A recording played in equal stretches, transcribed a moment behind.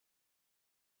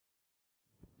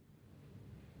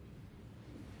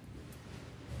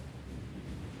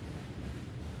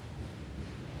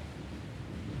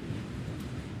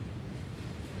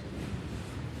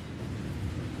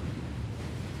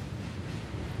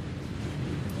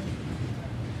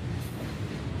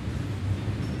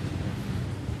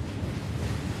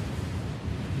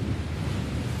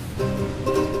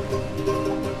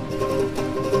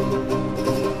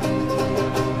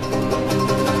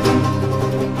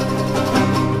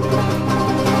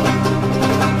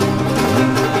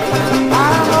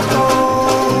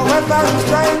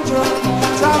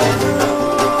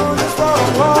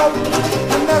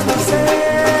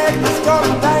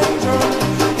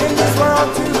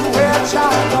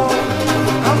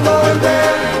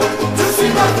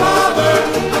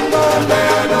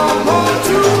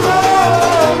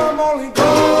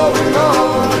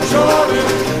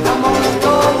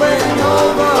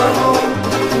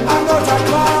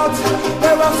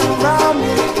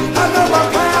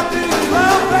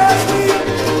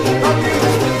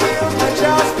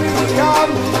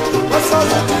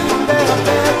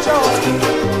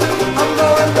I'm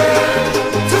going there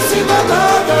to see my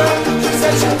mother. She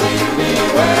said she'll meet me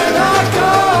when I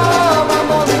come.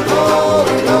 I'm only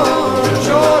going over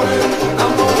Jordan.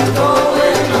 I'm only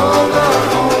going over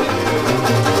home.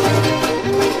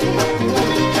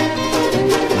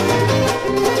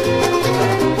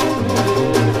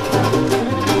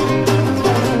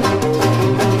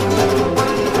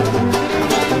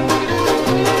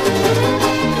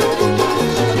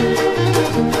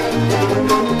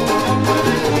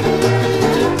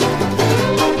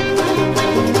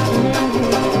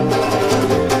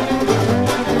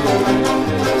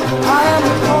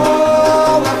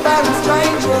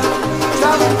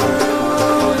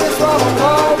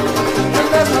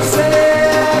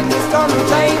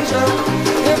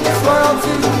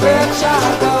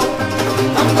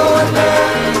 I'm going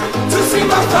there to see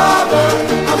my father.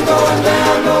 I'm going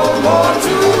there no more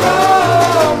to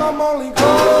roam. I'm only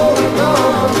going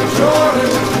over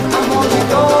Jordan. I'm only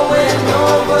going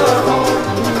over home.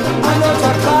 I know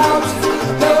the clouds,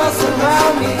 they will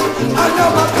surround me. I know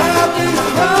my path is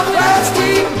rough and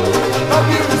steep. My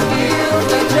beautiful fields,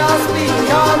 they just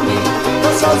beyond me.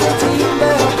 The sun's a deep,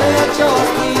 they'll bet your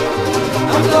feet.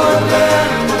 I'm going there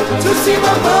to see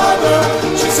my mother.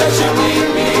 She said she'll be